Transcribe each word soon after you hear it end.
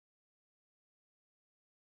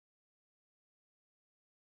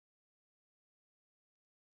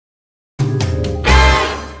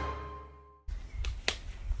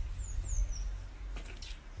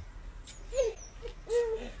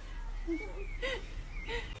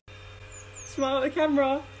Smile at the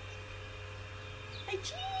camera. Hey,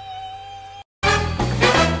 cheese.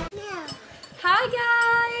 Hi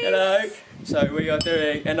guys! Hello. So we are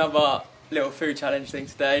doing another little food challenge thing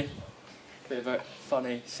today. Bit of a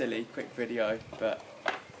funny, silly, quick video, but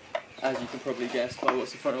as you can probably guess by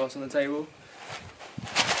what's in front of us on the table,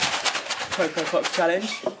 Coco Pops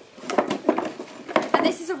challenge. And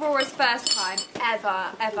this is Aurora's first time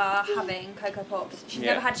ever having Coco Pops. She's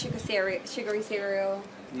never had sugary cereal.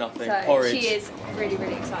 Nothing. So Porridge. she is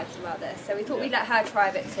really excited about this. So we thought we'd let her try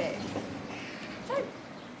a bit too. So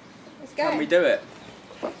let's go. Can we do it?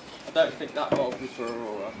 I don't think that bowl was for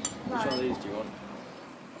Aurora. No. Which one of these do you want?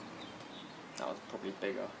 That was probably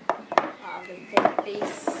bigger. Oh, the big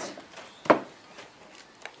beast.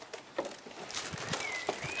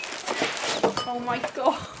 Oh my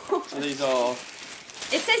god. So these are...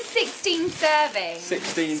 It says 16 servings.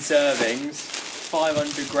 16 servings,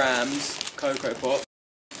 500 grams Coco Pop.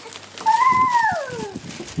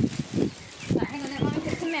 Right, hang on, let Mummy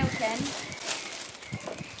put some milk in.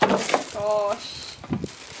 Gosh.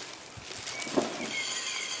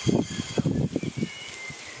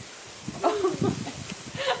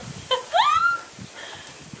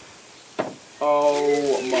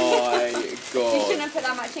 Oh my god. You shouldn't have put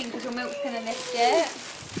that much in because your milk's going to lift it.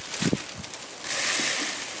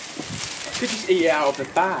 I could just eat it out of the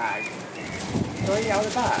bag. Can I eat it out of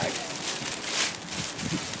the bag?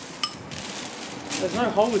 There's no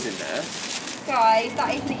holes in there. Guys,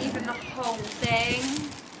 that isn't even the whole thing.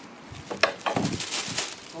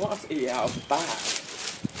 I want us to eat it out of the bag.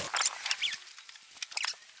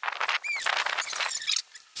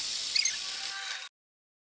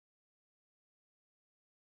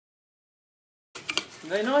 Are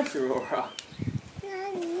they nice, Aurora?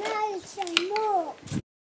 Nice and more.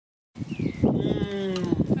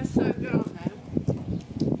 They're so good, aren't they?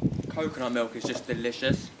 Coconut milk is just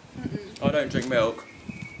delicious. I don't drink milk.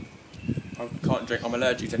 I'm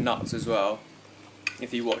allergic to nuts as well.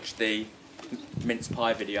 If you watch the mince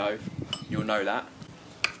pie video, you'll know that.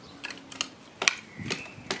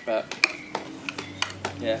 But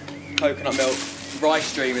yeah, coconut milk. Rice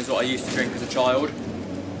stream is what I used to drink as a child.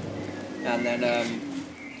 And then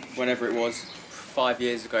whenever it was, 5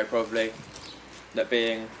 years ago probably, that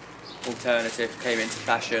being alternative came into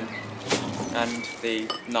fashion, and the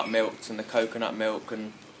nut milks and the coconut milk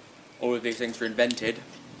and all of these things were invented.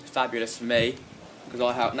 It's fabulous for me because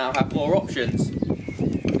I now have more options.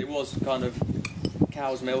 It was kind of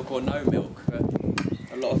cow's milk or no milk for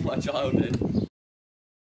a lot of my childhood.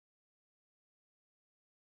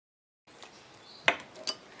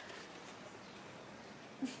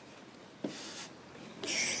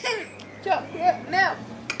 Chocolate milk.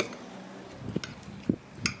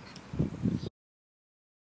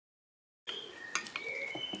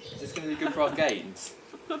 Is this going to be good for our gains?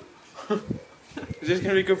 Is this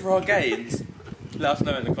going to be good for our gains? Let us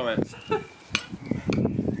know in the comments. If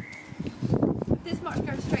this much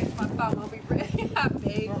goes straight to my bum, I'll be really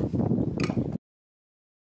happy.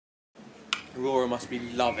 Aurora must be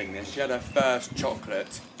loving this. She had her first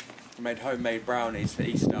chocolate. We made homemade brownies for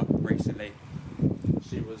Easter recently.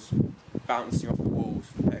 She was bouncing off the walls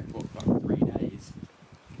for about 3 days.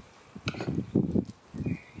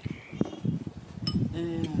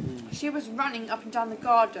 She was running up and down the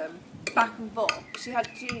garden, back and forth. She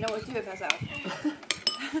didn't know what to do with herself.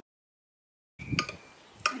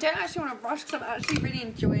 I don't actually want to rush because I'm actually really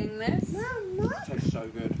enjoying this. Mama. It tastes so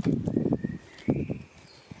good.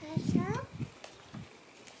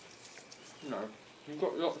 No, you've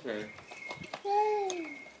got lots here.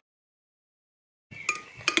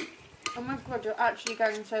 Oh my god, you're actually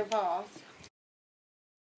going so fast.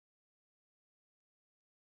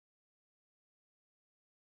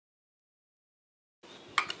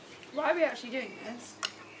 Why are we actually doing this?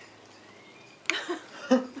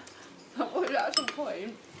 What was the actual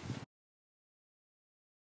point?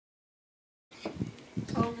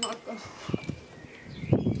 Oh my god.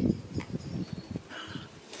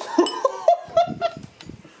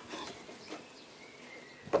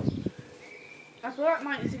 I feel like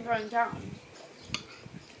mine isn't going down.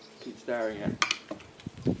 Keep staring at it.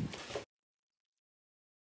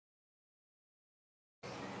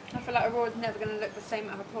 I feel like Aurora's never going to look the same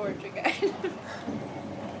at her porridge again.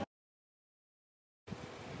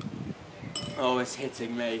 Oh, it's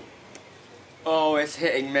hitting me. Oh, it's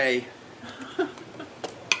hitting me.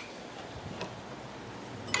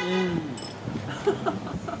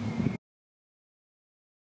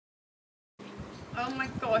 Oh my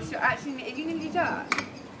gosh, you're actually, are you nearly done?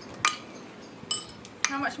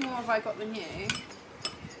 How much more have I got than you?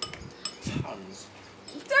 Tons.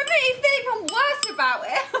 Don't make me feel even worse about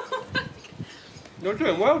it. You're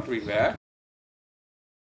doing well, to be fair.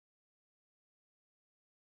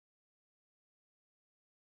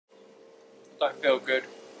 Don't feel good.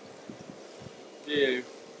 Do you?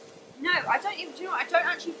 No, I don't even. Do you know what? I don't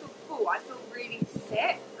actually feel full. I feel really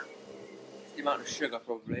sick. It's the amount of sugar,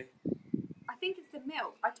 probably. I think it's the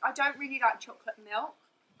milk. I don't really like chocolate milk.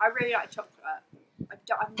 I really like chocolate.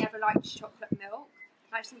 I've never liked chocolate milk.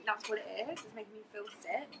 I just think that's what it is. It's making me feel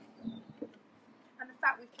sick. And the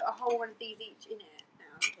fact we've put a whole one of these each in it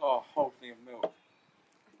now. Oh, a whole thing of milk.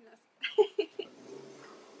 I think that's...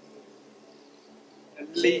 A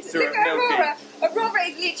litre Look of at milk. Aurora. Aurora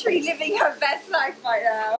is literally living her best life right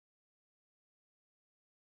now.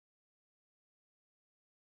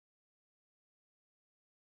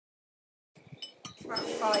 It's about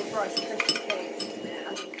 5 Rice Krispie cakes, isn't it?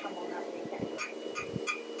 I mean, come on, that weekend.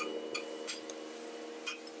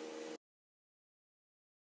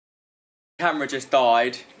 Camera just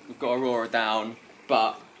died. We've got Aurora down,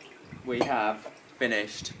 but we have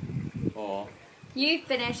finished. Or You've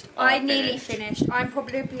finished. I I nearly finished. I'm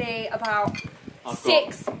probably about I've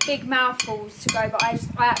 6 big mouthfuls to go, but I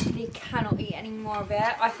actually cannot eat any more of it.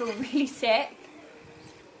 I feel really sick.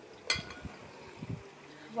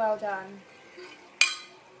 Well done.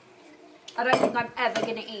 I don't think I'm ever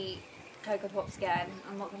going to eat Coco Pops again.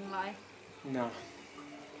 I'm not going to lie. no.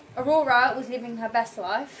 Aurora was living her best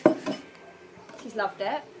life. She's loved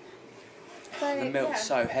it. So, The milk's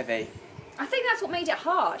yeah. so heavy. I think that's what made it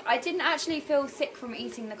hard. I didn't actually feel sick from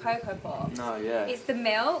eating the Coco Pops. No, yeah. It's the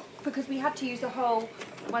milk, because we had to use a whole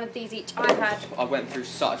one of these each. I went through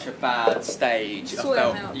such a bad stage. Soy I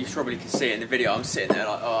felt, milk. you probably can see it in the video, I'm sitting there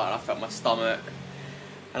like, oh, and I felt my stomach.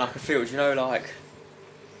 And I could feel, you know, like,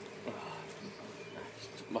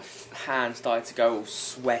 my hands started to go all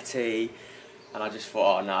sweaty. And I just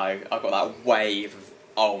thought, oh no, I got that wave of,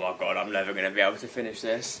 oh my god, I'm never going to be able to finish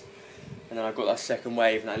this. And then I got that second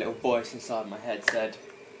wave and that little voice inside my head said,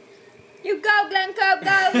 You go, Glen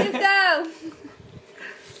Coco, you go!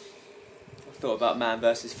 I thought about Man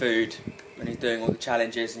vs Food when he's doing all the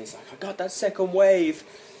challenges and he's like, I got that second wave.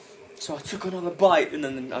 So I took another bite and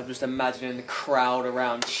then I'm just imagining the crowd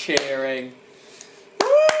around cheering.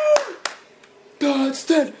 Woo!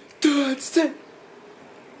 Dunstan! Dunstan!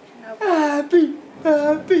 Nope. Happy!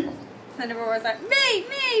 Happy! And Aurora's like, me!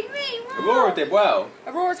 Wow. Aurora did well.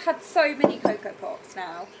 Aurora's had so many Coco Pops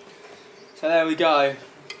now. So there we go.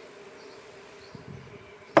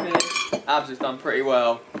 Abs has done pretty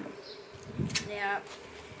well. Yeah.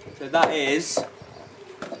 So that is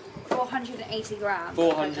 480 grams.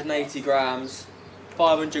 480 grams,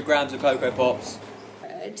 500 grams of Coco Pops.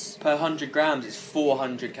 Good. Per 100 grams is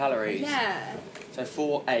 400 calories. Yeah. So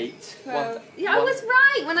 4, 8, 12. Yeah, I was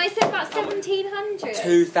right when I said about 1700.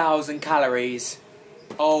 2,000 calories.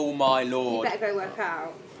 Oh my You lord. better go work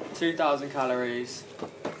out. 2,000 calories.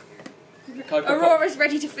 Coco Pop. Aurora's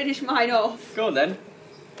ready to finish mine off. Go on then.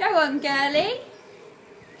 Go on, girlie.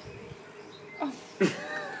 Oh.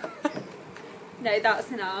 No,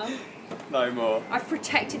 that's enough. No more. I've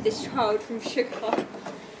protected this child from sugar.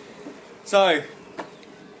 So,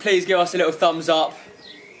 please give us a little thumbs up.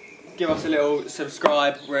 Give us a little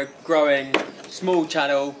subscribe. We're a growing small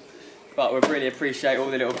channel, but we really appreciate all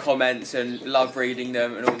the little comments and love reading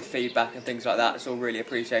them and all the feedback and things like that. It's all really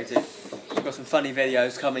appreciated. We've got some funny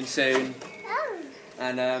videos coming soon.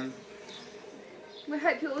 And we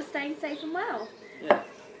hope you're all staying safe and well. yeah.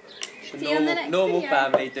 See you on the next normal video.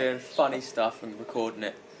 family doing funny stuff and recording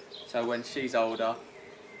it. So when she's older,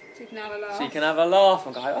 She can have a laugh. she can have a laugh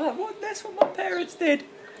and go, oh, that's what my parents did.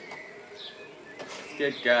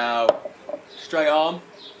 Good girl. Straight arm.